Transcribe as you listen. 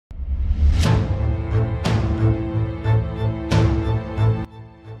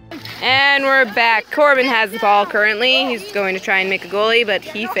And we're back. Corbin has the ball currently. He's going to try and make a goalie, but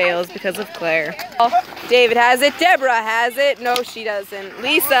he fails because of Claire. David has it. Deborah has it. No, she doesn't.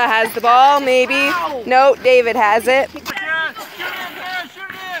 Lisa has the ball, maybe. No, David has it.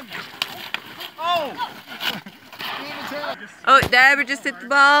 Oh, Deborah just hit the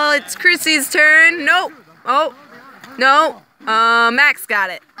ball. It's Chrissy's turn. Nope. Oh, no. Max got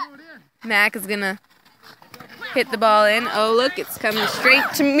it. Mac is gonna hit the ball in. Oh, look, it's coming straight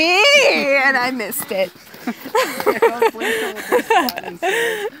to me, and I missed it.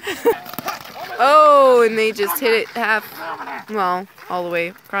 Oh, and they just hit it all the way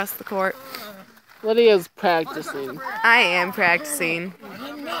across the court. Lydia's practicing. I am practicing.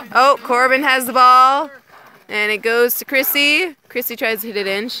 Oh, Corbin has the ball, and it goes to Chrissy. Chrissy tries to hit it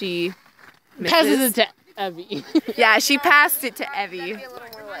in. She misses. Passes it to Evie. Yeah, she passed it to Evie.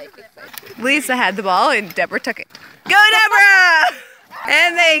 Lisa had the ball, and Deborah took it. Go, Deborah!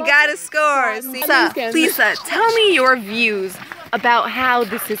 And they got a score. Lisa, tell me your views about how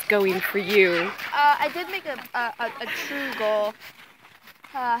this is going for you. I did make a true goal.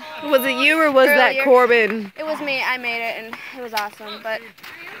 Was it you or was earlier. that Corbin? It was me. I made it, and it was awesome. But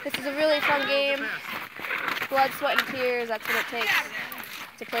this is a really fun game. Blood, sweat, and tears. That's what it takes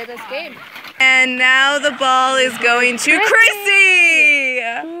to play this game. And now the ball is going to Chrissy.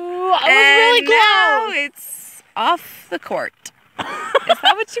 Ooh, I was really close. Now it's off the court. Is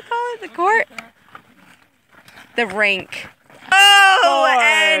that what you call it? The court? The rink. Oh,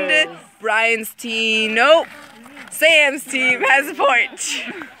 and Brian's team. Nope. Sam's team has a point.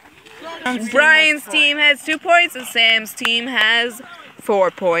 Brian's team has 2 points and Sam's team has 4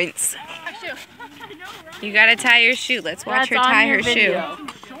 points. You gotta tie your shoe. Let's watch her tie her shoe.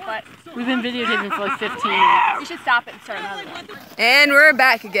 But we've been videotaping for like 15 minutes. we should stop it and start another one. And we're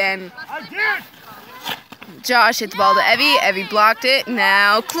back again. Josh hit the ball to Evie. Evie blocked it.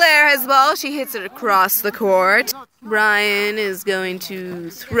 Now Claire has the ball. She hits it across the court. Brian is going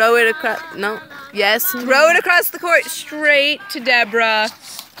to throw it across. No. Yes. Throw it across the court straight to Deborah.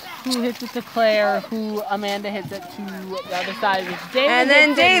 Who hits it to Claire, who Amanda hits it to the other side. And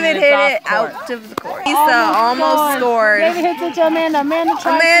then David hit it out of the court. Lisa almost scored. David hits it to Amanda. Amanda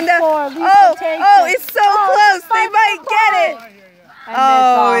tries to score. Lisa it's so close. They might get it.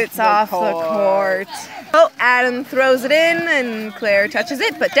 Oh, it's off the court. Oh, Adam throws it in, and Claire touches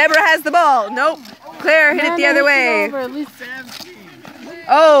it, but Deborah has the ball. Nope. Claire hit it the other way.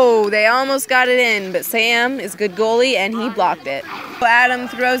 Oh, they almost got it in, but Sam is a good goalie, and he blocked it. Adam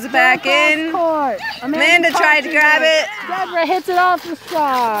throws it back in. Amanda tried to grab it. Deborah hits it off the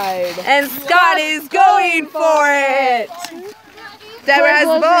side. And Scott is going for it. Deborah has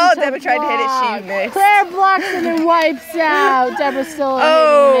the ball. Deborah tried to hit it. She missed. Claire blocks it and wipes out. Deborah still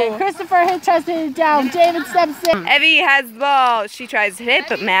hitting it. Christopher tries to hit it down. David steps in. Evie has the ball. She tries to hit it,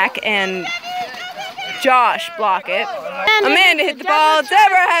 but Mac and Josh block it. Amanda hit the ball.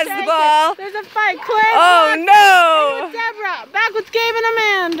 Deborah has the ball. There's a fight. Claire. Oh no! Deborah. Back with Gabe and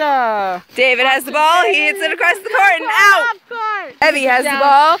Amanda. David has the ball. He hits it across the court and out. Evie has the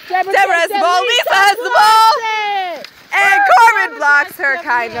ball. Deborah has the ball. Lisa has the ball. And Corbin blocks her,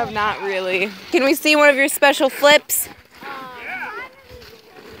 kind of, not really. Can we see one of your special flips?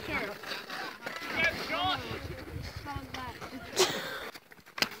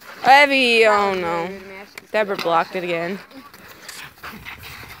 Evie, oh no. Deborah blocked it again.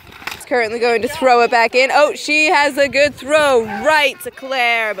 She's currently going to throw it back in. Oh, she has a good throw right to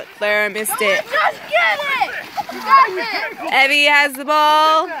Claire, but Claire missed it. Just get it! Evie has the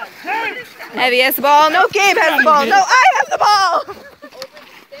ball. Evie has the ball. No, Gabe has the ball. No, I have the ball.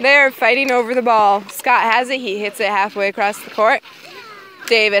 They're fighting over the ball. Scott has it. He hits it halfway across the court.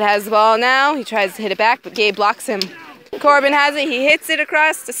 David has the ball now. He tries to hit it back, but Gabe blocks him. Corbin has it. He hits it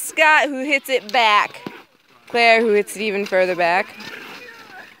across to Scott, who hits it back. Claire, who hits it even further back.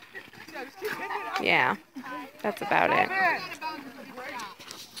 Yeah, that's about it.